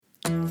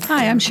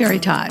Hi, I'm Sherry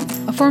Todd,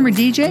 a former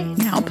DJ,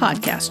 now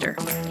podcaster.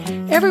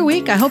 Every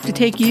week, I hope to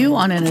take you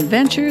on an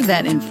adventure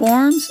that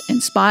informs,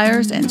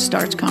 inspires, and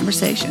starts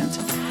conversations.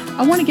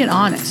 I want to get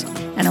honest,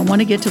 and I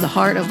want to get to the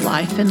heart of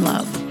life and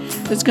love.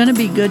 There's going to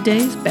be good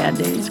days,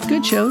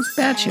 good shows,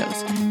 bad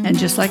shows. And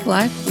just like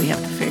life, we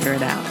have to figure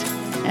it out.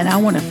 And I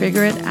want to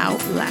figure it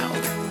out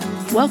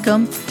loud.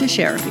 Welcome to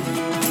Sherapy.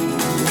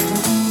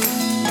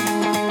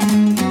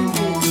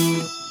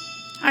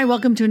 Hi,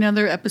 welcome to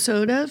another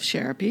episode of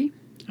Sherapy.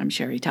 I'm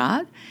Sherry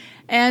Todd.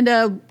 And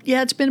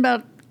it's been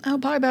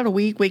probably about a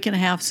week and a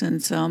half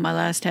since I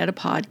last had a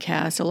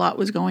podcast. A lot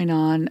was going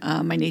on.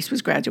 My niece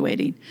was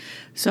graduating.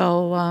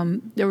 So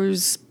there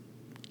was,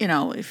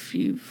 if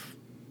you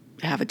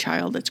have a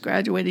child that's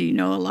graduated,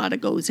 a lot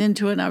of goes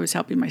into it. And I was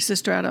helping my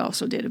sister out. I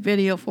also did a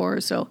video for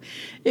her. So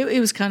it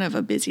was kind of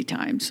a busy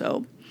time.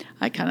 So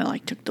I kind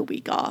of took the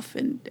week off.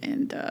 And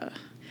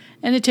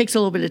it takes a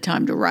little bit of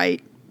time to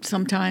write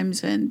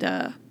sometimes.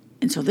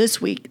 And so this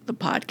week, the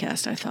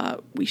podcast, I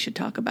thought we should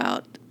talk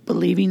about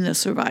believing the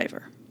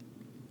survivor.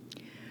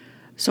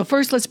 So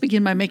first, let's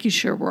begin by making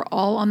sure we're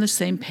all on the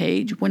same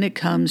page when it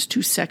comes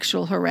to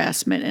sexual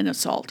harassment and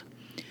assault.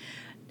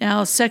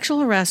 Now,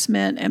 sexual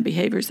harassment and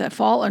behaviors that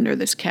fall under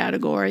this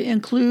category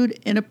include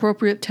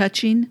inappropriate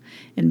touching,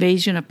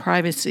 invasion of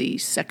privacy,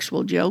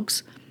 sexual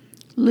jokes,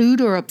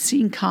 lewd or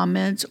obscene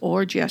comments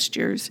or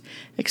gestures,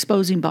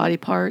 exposing body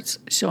parts,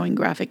 showing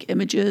graphic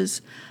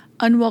images,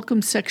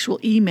 unwelcome sexual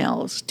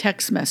emails,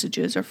 text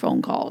messages, or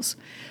phone calls,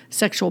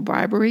 sexual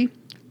bribery,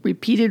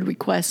 repeated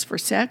requests for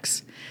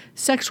sex,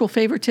 sexual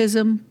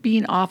favoritism,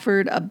 being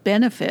offered a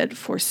benefit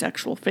for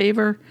sexual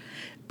favor,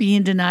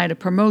 being denied a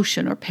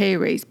promotion or pay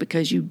raise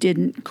because you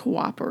didn't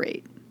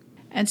cooperate.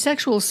 And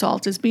sexual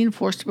assault is being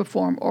forced to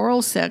perform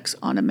oral sex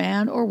on a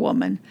man or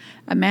woman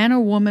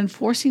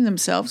forcing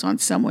themselves on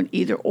someone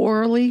either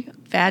orally,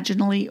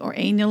 vaginally, or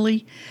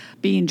anally,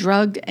 being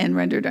drugged and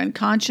rendered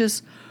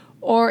unconscious,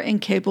 or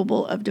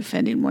incapable of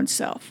defending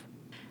oneself.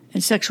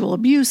 And sexual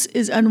abuse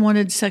is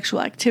unwanted sexual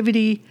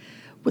activity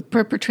with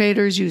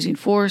perpetrators using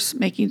force,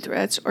 making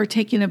threats, or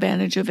taking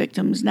advantage of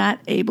victims not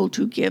able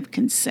to give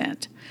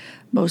consent.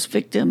 Most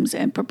victims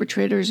and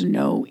perpetrators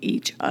know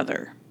each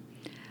other.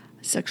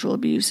 Sexual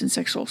abuse and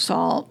sexual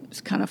assault is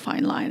kind of a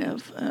fine line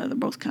of, they're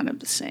both kind of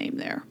the same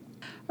there.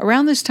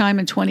 Around this time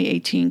in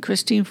 2018,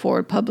 Christine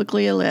Ford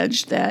publicly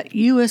alleged that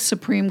U.S.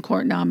 Supreme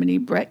Court nominee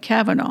Brett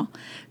Kavanaugh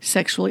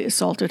sexually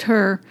assaulted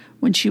her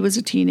when she was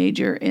a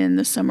teenager in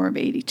the summer of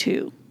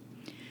 '82.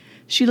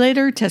 She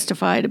later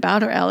testified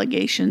about her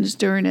allegations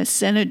during a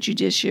Senate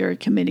Judiciary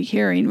Committee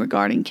hearing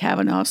regarding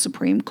Kavanaugh's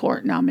Supreme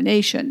Court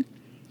nomination.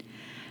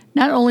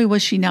 Not only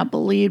was she not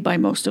believed by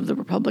most of the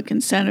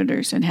Republican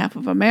senators and half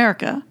of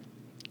America,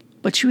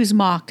 but she was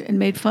mocked and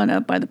made fun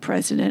of by the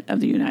President of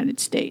the United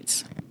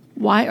States.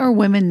 Why are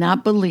women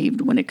not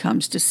believed when it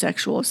comes to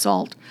sexual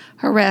assault,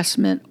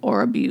 harassment,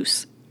 or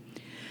abuse?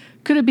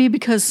 Could it be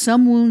because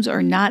some wounds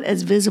are not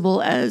as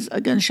visible as a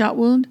gunshot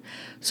wound,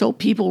 so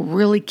people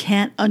really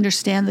can't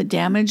understand the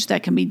damage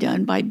that can be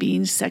done by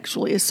being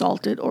sexually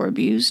assaulted or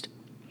abused?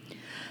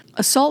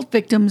 Assault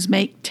victims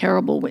make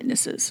terrible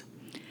witnesses.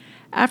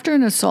 After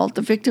an assault,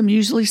 the victim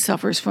usually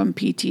suffers from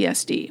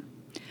PTSD.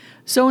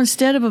 So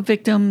instead of a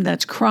victim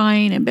that's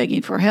crying and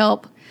begging for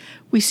help,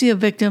 we see a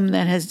victim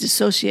that has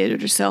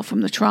dissociated herself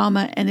from the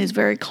trauma and is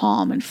very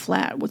calm and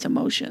flat with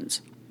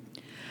emotions.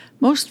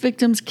 Most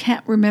victims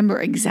can't remember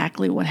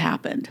exactly what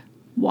happened.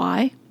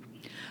 Why?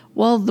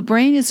 Well, the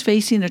brain is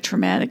facing a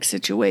traumatic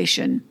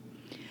situation.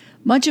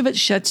 Much of it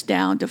shuts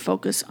down to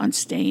focus on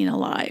staying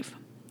alive.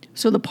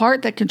 So the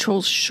part that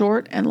controls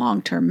short and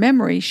long-term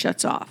memory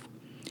shuts off.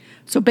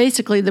 So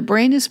basically, the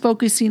brain is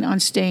focusing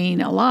on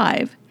staying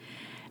alive,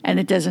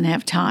 and it doesn't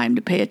have time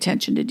to pay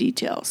attention to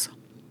details.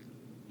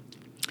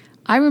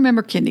 I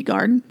remember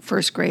kindergarten,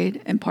 first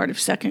grade, and part of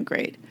second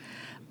grade,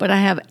 but I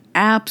have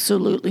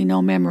absolutely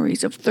no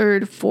memories of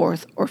third,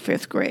 fourth, or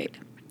fifth grade.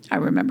 I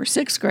remember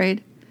sixth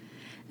grade,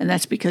 and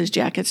that's because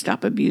Jack had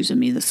stopped abusing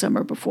me the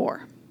summer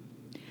before.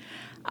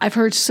 I've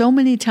heard so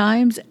many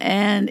times,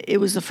 and it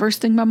was the first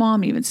thing my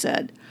mom even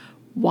said,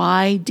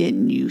 "Why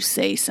didn't you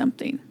say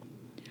something?"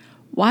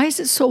 Why is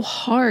it so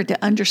hard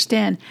to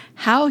understand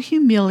how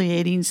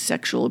humiliating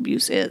sexual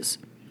abuse is?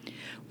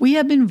 We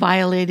have been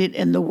violated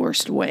in the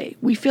worst way.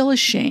 We feel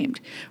ashamed.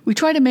 We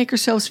try to make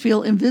ourselves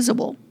feel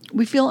invisible.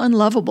 We feel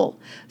unlovable.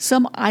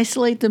 Some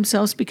isolate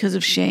themselves because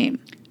of shame.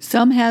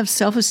 Some have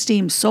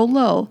self-esteem so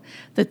low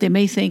that they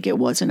may think it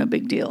wasn't a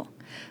big deal.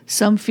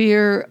 Some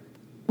fear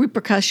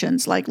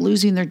repercussions like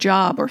losing their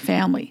job or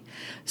family.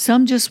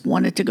 Some just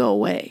want it to go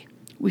away.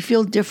 We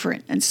feel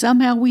different, and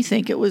somehow we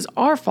think it was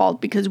our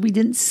fault because we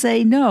didn't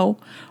say no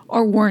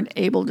or weren't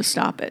able to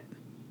stop it.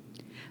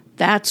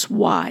 That's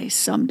why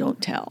some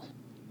don't tell.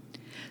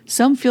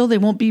 Some feel they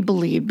won't be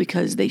believed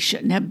because they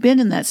shouldn't have been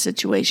in that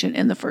situation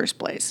in the first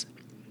place.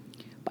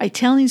 By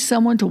telling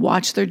someone to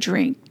watch their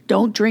drink,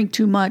 don't drink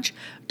too much,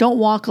 don't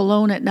walk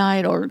alone at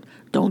night, or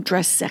don't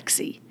dress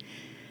sexy,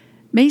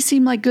 may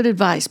seem like good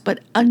advice,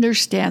 but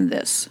understand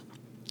this.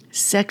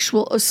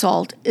 Sexual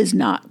assault is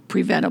not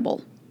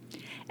preventable.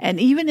 And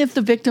even if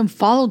the victim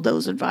followed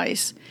those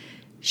advice,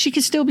 she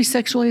could still be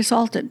sexually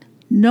assaulted.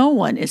 No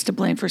one is to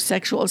blame for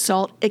sexual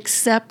assault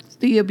except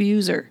the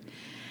abuser.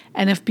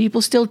 And if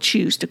people still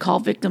choose to call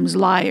victims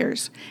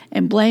liars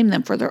and blame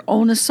them for their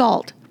own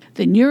assault,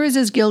 then you're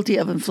as guilty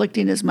of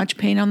inflicting as much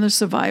pain on the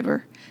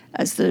survivor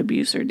as the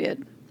abuser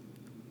did.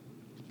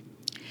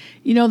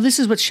 You know, this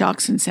is what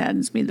shocks and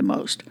saddens me the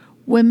most.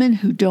 Women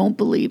who don't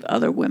believe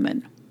other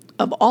women.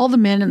 Of all the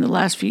men in the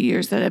last few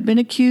years that have been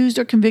accused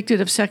or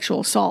convicted of sexual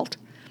assault,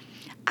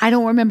 I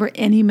don't remember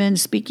any men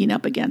speaking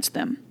up against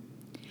them.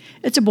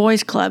 It's a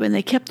boys' club, and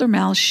they kept their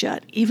mouths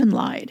shut, even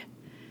lied.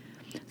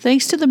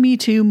 Thanks to the Me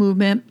Too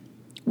movement,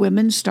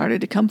 women started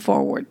to come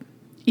forward,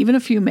 even a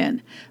few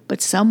men,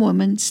 but some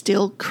women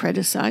still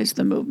criticize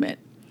the movement.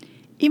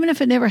 Even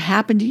if it never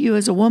happened to you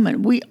as a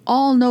woman, we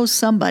all know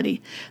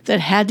somebody that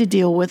had to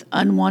deal with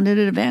unwanted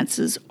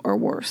advances or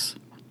worse.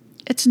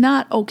 It's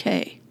not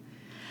okay.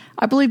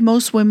 I believe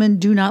most women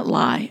do not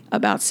lie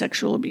about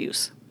sexual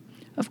abuse.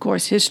 Of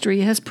course,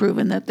 history has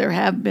proven that there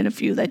have been a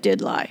few that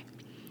did lie.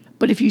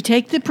 But if you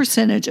take the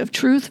percentage of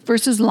truth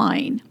versus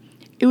lying,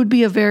 it would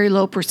be a very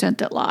low percent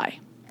that lie.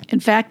 In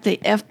fact, the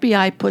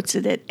FBI puts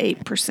it at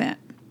 8%.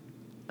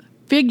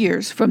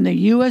 Figures from the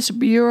U.S.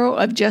 Bureau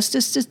of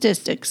Justice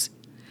Statistics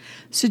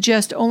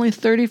suggest only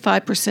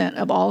 35%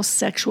 of all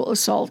sexual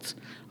assaults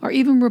are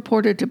even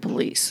reported to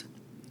police.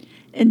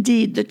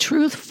 Indeed, the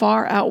truth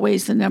far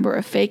outweighs the number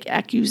of fake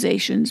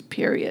accusations,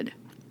 period.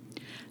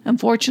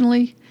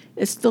 Unfortunately,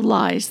 it's the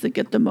lies that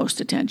get the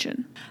most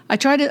attention. I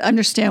try to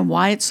understand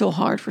why it's so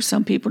hard for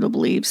some people to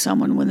believe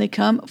someone when they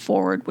come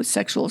forward with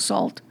sexual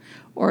assault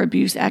or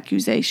abuse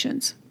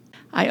accusations.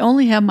 I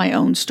only have my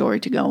own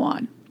story to go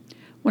on.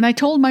 When I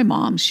told my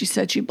mom, she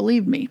said she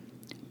believed me,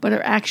 but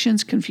her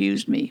actions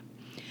confused me.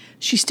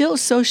 She still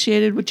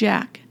associated with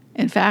Jack.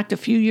 In fact, a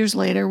few years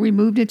later, we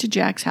moved into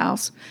Jack's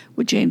house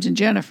with James and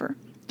Jennifer,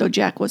 though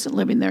Jack wasn't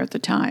living there at the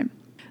time.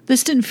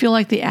 This didn't feel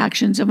like the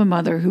actions of a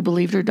mother who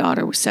believed her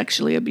daughter was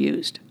sexually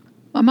abused.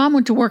 My mom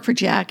went to work for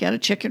Jack at a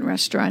chicken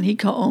restaurant he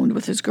co-owned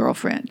with his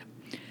girlfriend.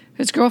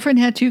 His girlfriend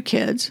had 2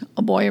 kids,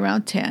 a boy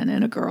around 10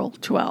 and a girl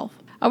 12.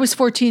 I was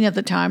 14 at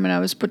the time, and I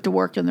was put to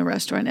work in the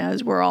restaurant,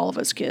 as were all of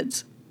us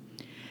kids.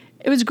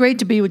 It was great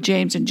to be with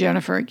James and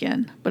Jennifer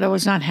again, but I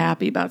was not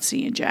happy about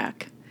seeing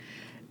Jack.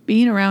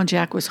 Being around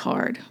Jack was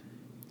hard,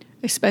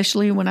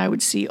 especially when I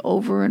would see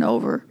over and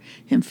over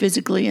him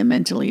physically and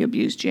mentally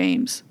abuse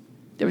James.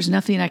 There was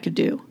nothing I could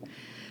do.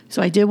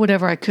 So I did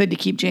whatever I could to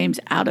keep James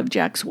out of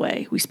Jack's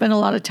way. We spent a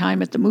lot of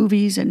time at the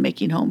movies and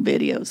making home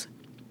videos.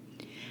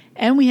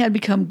 And we had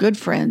become good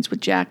friends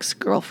with Jack's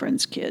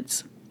girlfriend's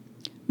kids,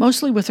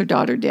 mostly with her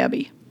daughter,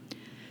 Debbie.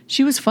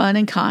 She was fun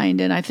and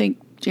kind, and I think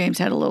James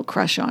had a little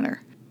crush on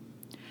her.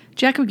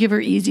 Jack would give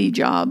her easy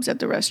jobs at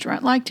the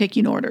restaurant, like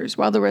taking orders,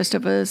 while the rest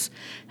of us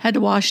had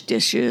to wash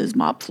dishes,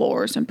 mop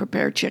floors, and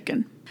prepare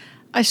chicken.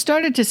 I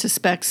started to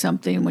suspect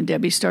something when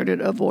Debbie started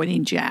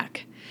avoiding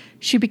Jack.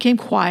 She became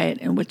quiet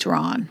and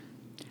withdrawn,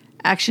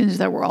 actions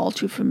that were all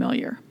too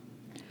familiar.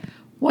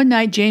 One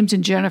night, James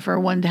and Jennifer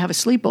wanted to have a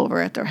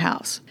sleepover at their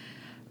house.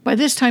 By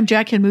this time,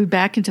 Jack had moved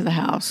back into the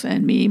house,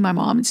 and me, my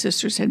mom, and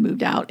sisters had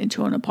moved out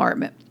into an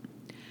apartment.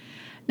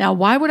 Now,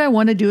 why would I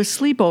want to do a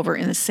sleepover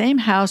in the same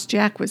house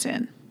Jack was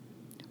in?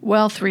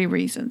 Well, 3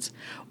 reasons.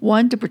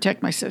 1, to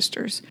protect my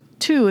sisters.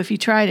 2, if he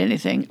tried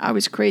anything, I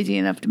was crazy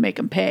enough to make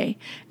him pay.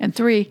 And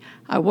 3,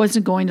 I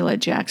wasn't going to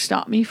let Jack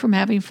stop me from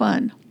having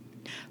fun.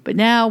 But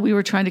now we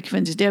were trying to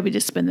convince Debbie to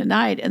spend the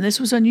night, and this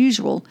was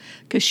unusual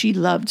because she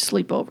loved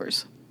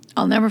sleepovers.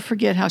 I'll never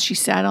forget how she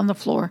sat on the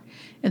floor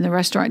in the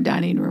restaurant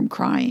dining room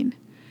crying.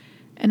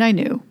 And I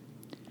knew.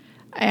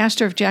 I asked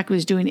her if Jack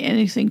was doing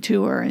anything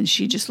to her, and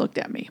she just looked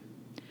at me.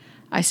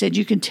 I said,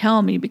 "You can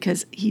tell me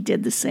because he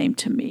did the same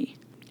to me."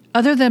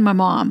 Other than my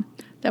mom,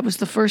 that was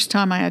the first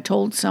time I had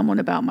told someone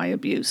about my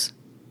abuse.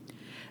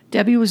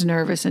 Debbie was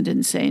nervous and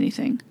didn't say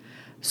anything,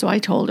 so I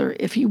told her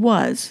if he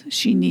was,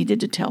 she needed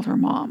to tell her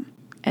mom.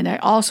 And I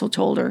also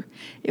told her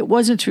it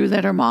wasn't true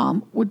that her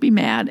mom would be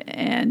mad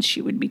and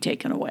she would be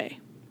taken away.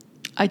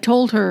 I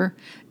told her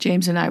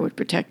James and I would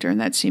protect her,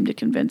 and that seemed to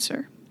convince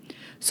her.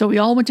 So we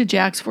all went to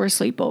Jack's for a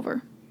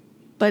sleepover,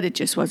 but it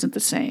just wasn't the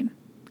same,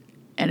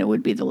 and it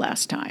would be the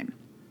last time.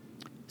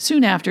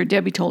 Soon after,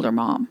 Debbie told her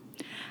mom.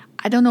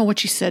 I don't know what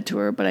she said to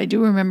her, but I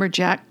do remember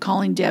Jack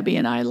calling Debbie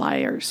and I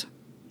liars.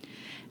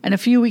 And a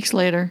few weeks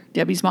later,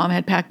 Debbie's mom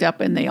had packed up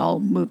and they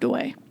all moved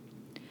away.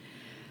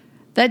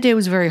 That day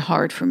was very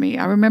hard for me.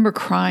 I remember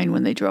crying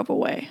when they drove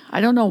away. I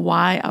don't know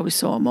why I was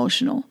so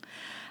emotional.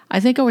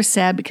 I think I was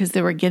sad because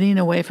they were getting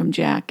away from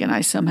Jack, and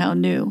I somehow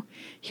knew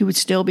he would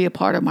still be a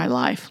part of my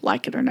life,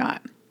 like it or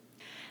not.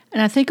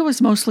 And I think I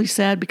was mostly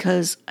sad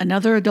because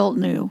another adult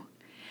knew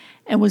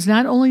and was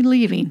not only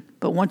leaving,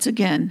 but once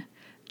again,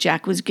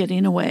 Jack was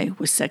getting away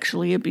with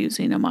sexually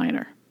abusing a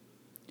minor.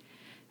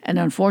 And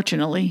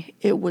unfortunately,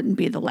 it wouldn't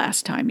be the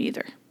last time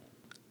either.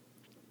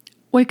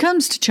 When it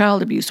comes to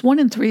child abuse, 1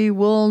 in 3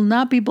 will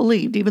not be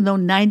believed, even though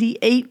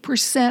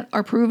 98%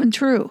 are proven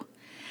true.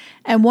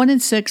 And 1 in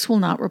 6 will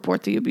not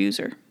report the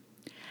abuser.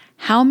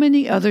 How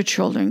many other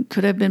children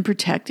could have been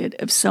protected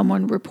if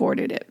someone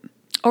reported it?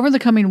 Over the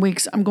coming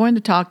weeks, I'm going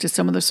to talk to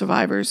some of the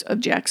survivors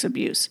of Jack's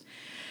abuse.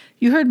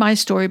 You heard my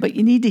story, but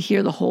you need to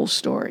hear the whole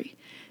story.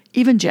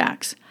 Even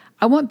Jack's.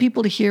 I want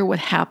people to hear what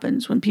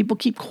happens when people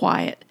keep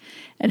quiet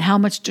and how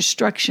much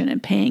destruction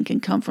and pain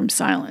can come from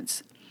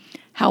silence.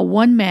 How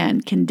one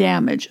man can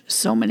damage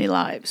so many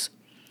lives.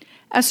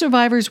 As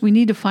survivors, we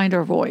need to find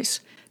our voice,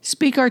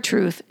 speak our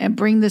truth, and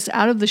bring this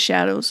out of the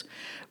shadows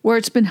where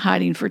it's been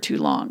hiding for too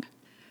long.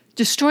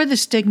 Destroy the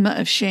stigma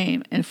of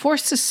shame and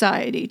force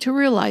society to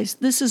realize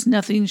this is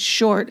nothing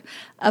short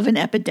of an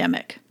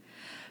epidemic.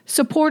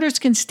 Supporters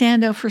can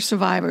stand up for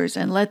survivors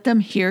and let them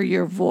hear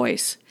your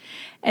voice.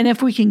 And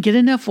if we can get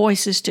enough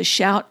voices to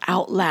shout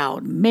out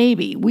loud,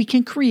 maybe we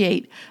can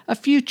create a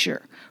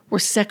future where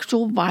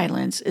sexual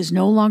violence is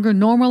no longer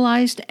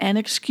normalized and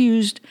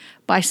excused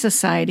by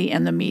society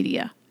and the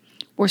media,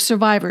 where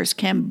survivors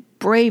can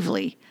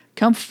bravely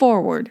come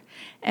forward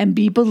and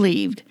be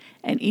believed,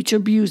 and each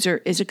abuser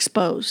is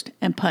exposed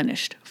and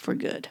punished for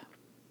good.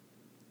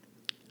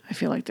 I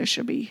feel like there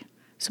should be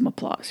some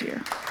applause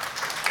here.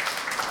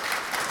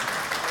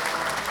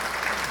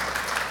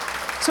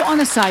 So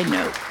on a side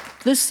note,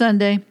 this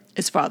Sunday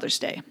is Father's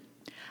Day.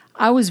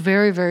 I was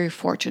very, very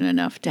fortunate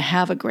enough to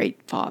have a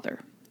great father.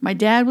 My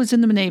dad was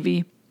in the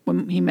Navy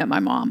when he met my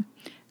mom.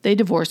 They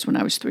divorced when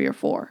I was 3 or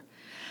 4.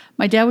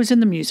 My dad was in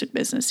the music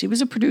business. He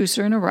was a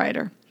producer and a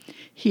writer.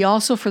 He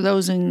also, for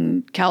those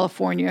in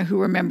California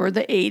who remember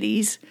the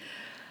 80s,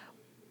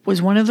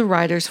 was one of the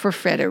writers for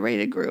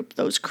Frederated Group,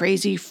 those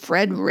crazy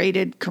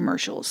Fred-rated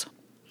commercials.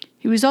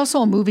 He was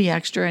also a movie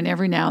extra, and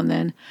every now and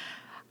then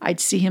I'd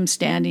see him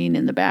standing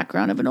in the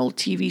background of an old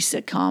TV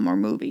sitcom or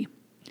movie.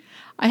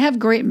 I have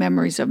great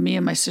memories of me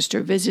and my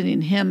sister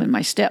visiting him and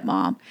my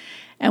stepmom,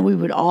 and we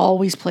would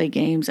always play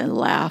games and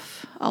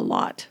laugh a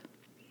lot.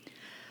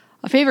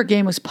 A favorite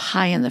game was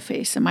Pie in the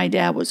Face, and my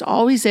dad was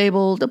always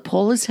able to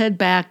pull his head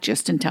back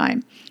just in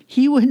time.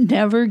 He would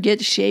never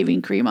get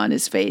shaving cream on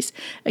his face,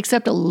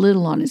 except a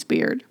little on his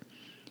beard.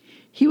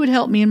 He would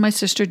help me and my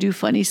sister do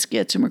funny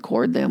skits and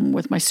record them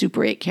with my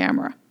Super 8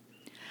 camera.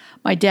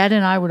 My dad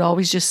and I would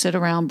always just sit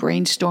around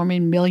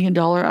brainstorming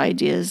million-dollar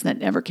ideas that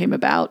never came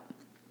about.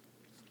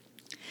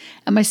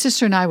 And my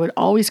sister and I would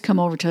always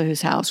come over to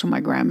his house when my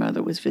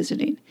grandmother was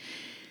visiting.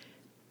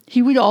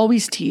 He would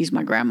always tease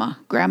my grandma.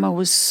 Grandma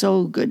was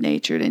so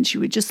good-natured, and she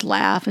would just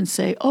laugh and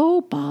say,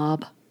 "Oh,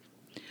 Bob."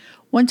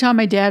 One time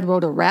my dad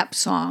wrote a rap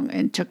song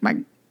and took my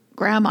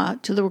grandma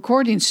to the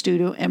recording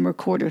studio and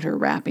recorded her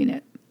rapping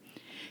it.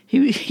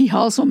 He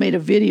also made a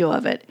video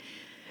of it.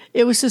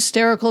 It was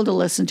hysterical to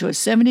listen to a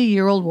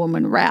 70-year-old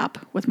woman rap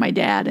with my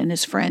dad and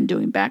his friend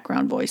doing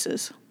background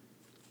voices.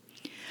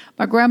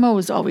 My grandma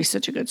was always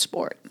such a good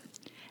sport.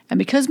 And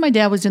because my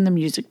dad was in the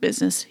music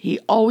business, he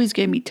always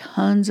gave me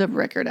tons of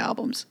record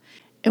albums.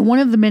 And one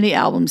of the many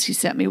albums he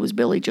sent me was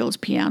Billy Joel's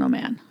Piano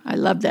Man. I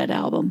loved that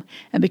album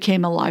and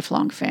became a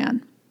lifelong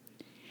fan.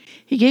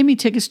 He gave me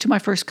tickets to my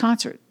first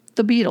concert,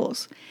 The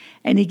Beatles,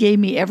 and he gave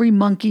me every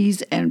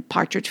Monkees and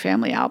Partridge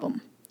Family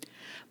album.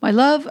 My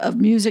love of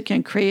music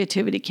and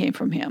creativity came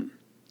from him.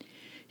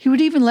 He would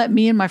even let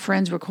me and my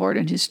friends record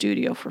in his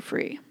studio for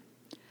free.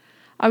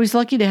 I was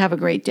lucky to have a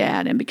great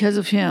dad, and because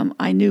of him,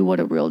 I knew what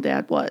a real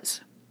dad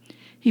was.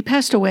 He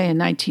passed away in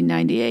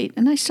 1998,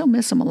 and I still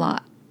miss him a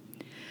lot.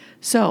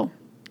 So,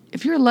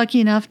 if you're lucky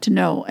enough to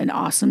know an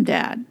awesome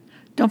dad,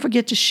 don't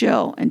forget to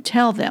show and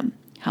tell them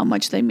how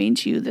much they mean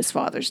to you this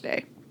Father's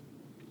Day.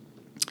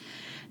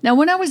 Now,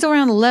 when I was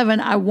around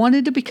 11, I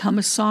wanted to become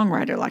a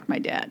songwriter like my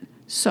dad.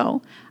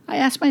 So, I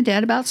asked my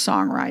dad about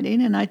songwriting,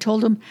 and I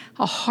told him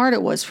how hard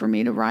it was for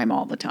me to rhyme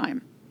all the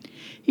time.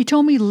 He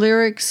told me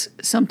lyrics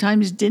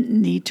sometimes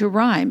didn't need to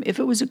rhyme if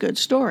it was a good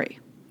story.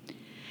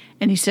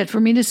 And he said for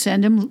me to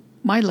send him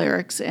my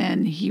lyrics,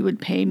 and he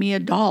would pay me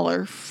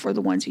 $1 for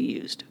the ones he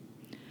used.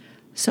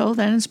 So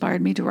that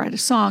inspired me to write a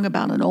song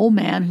about an old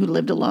man who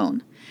lived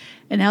alone,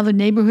 and how the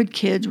neighborhood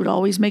kids would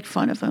always make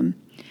fun of him,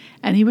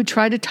 and he would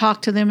try to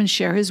talk to them and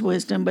share his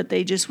wisdom, but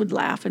they just would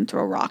laugh and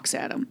throw rocks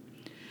at him.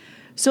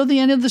 So the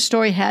end of the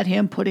story had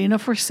him putting a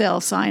for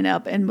sale sign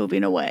up and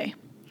moving away.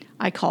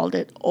 I called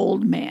it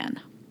Old Man.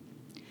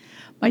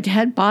 My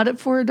dad bought it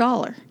for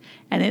 $1,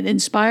 and it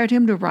inspired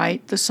him to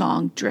write the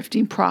song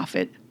Drifting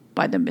Prophet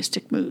by the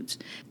Mystic Moods,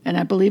 and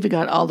I believe it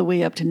got all the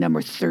way up to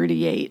number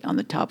 38 on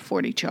the top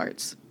 40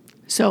 charts.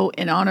 So,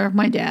 in honor of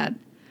my dad,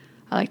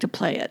 I like to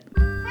play it.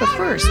 But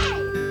first,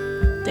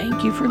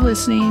 thank you for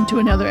listening to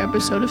another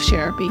episode of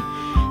Sherapy,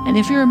 and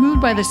if you're moved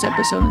by this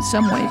episode in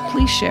some way,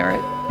 please share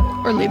it,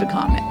 or leave a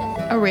comment,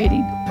 a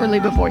rating, or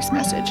leave a voice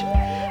message.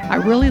 I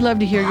really love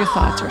to hear your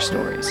thoughts or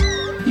stories.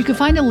 You can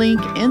find a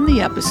link in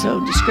the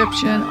episode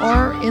description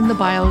or in the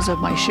bios of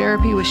my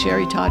Sherapy with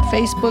Sherry Todd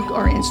Facebook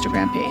or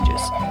Instagram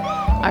pages.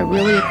 I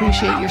really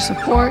appreciate your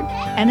support,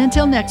 and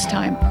until next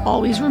time,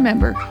 always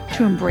remember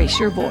to embrace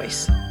your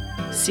voice.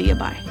 See you,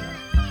 bye.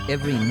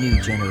 Every new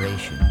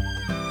generation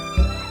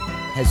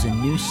has a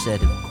new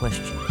set of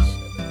questions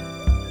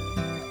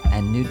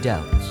and new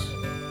doubts,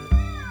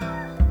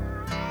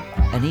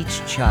 and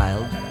each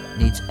child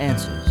needs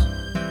answers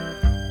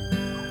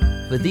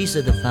For these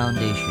are the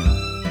foundation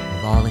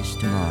of all his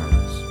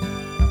tomorrows.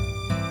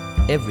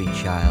 Every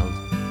child,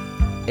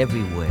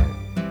 everywhere,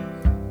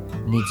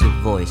 needs a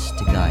voice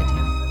to guide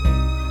him.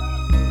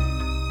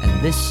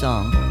 And this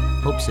song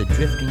hopes a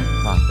drifting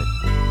prophet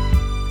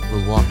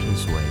will walk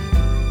his way.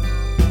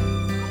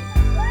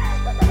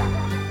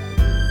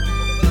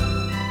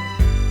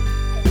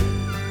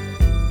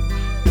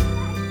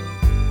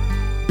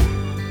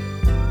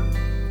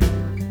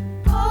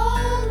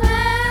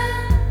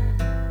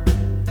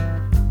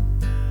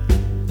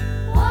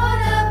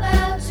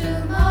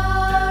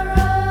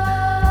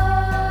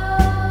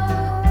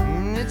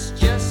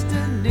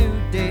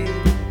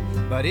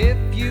 But if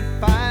you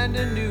find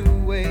a new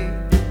way,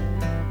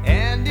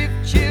 and if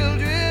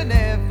children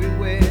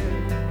everywhere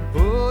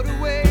put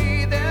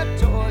away their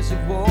toys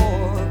of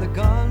war, the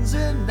guns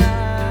and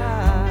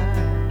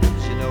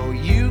knives, you know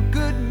you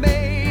could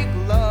make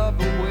love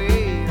a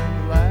way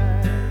of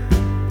life.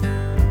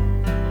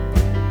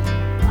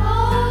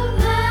 Oh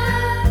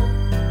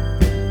man,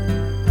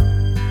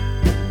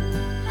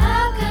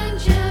 how can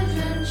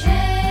children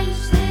change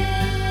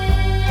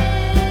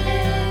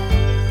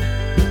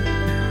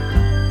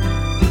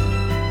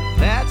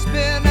That's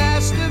been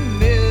asked a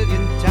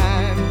million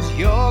times.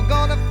 You're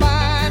gonna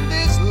find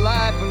this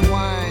life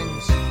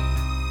unwinds.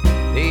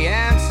 The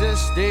answer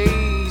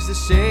stays the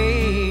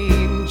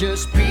same.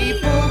 Just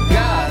people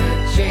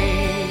gotta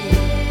change.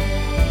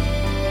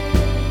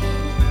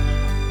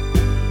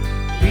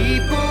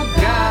 People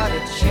gotta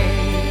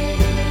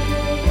change.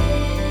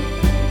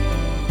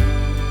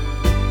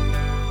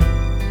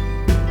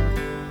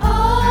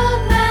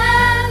 Oh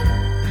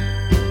man,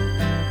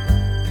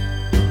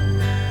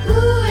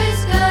 who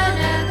is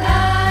gonna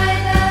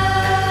guide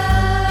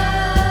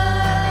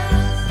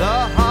us? The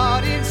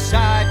heart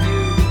inside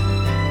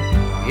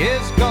you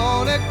is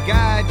gonna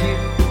guide you.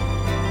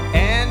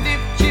 And if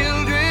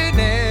children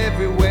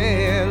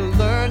everywhere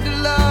learn to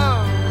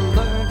love,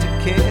 learn to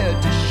care,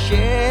 to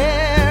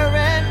share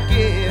and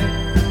give,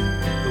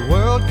 the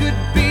world could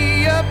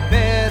be a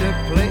better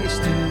place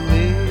to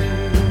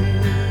live.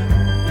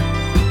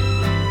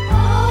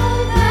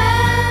 Oh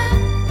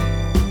man,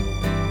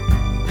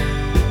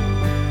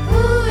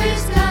 who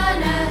is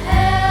gonna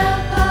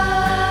help us?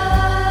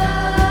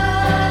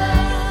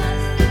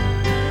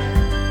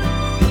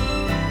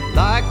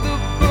 Like the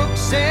book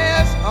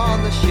says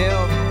on the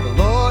shelf, the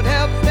Lord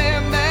helps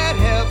them that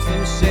helps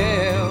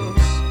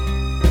themselves.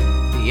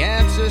 The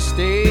answer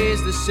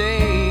stays the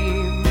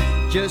same.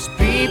 Just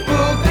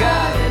people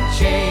gotta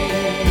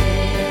change.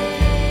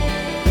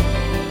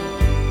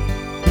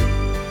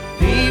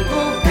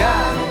 People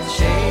gotta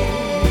change.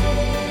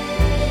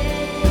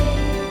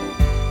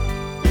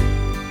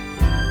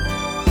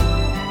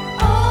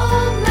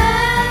 Oh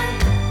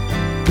man,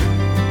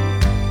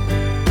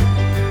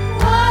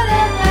 what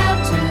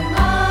about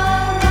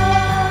tomorrow?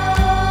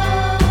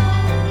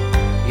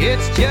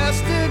 It's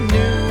just a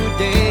new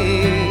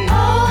day.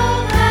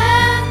 Oh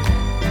man,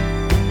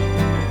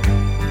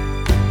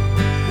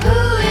 who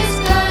is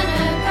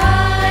gonna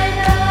guide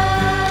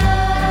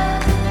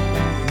us?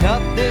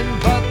 Nothing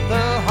but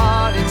the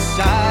heart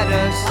inside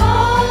us.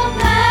 Oh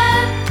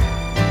man,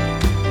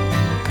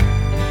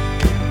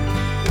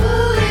 who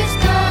is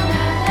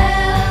gonna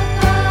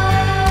help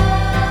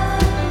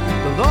us?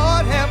 The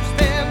Lord helps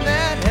them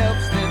that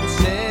helps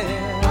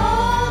themselves.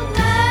 Oh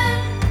man,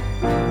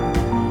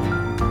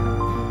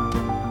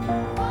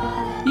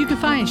 You can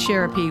find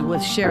Therapy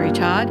with Sherry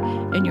Todd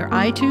in your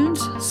iTunes,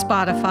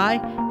 Spotify,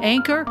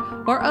 Anchor,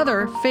 or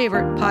other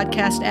favorite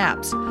podcast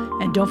apps.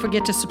 And don't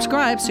forget to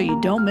subscribe so you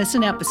don't miss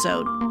an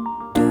episode.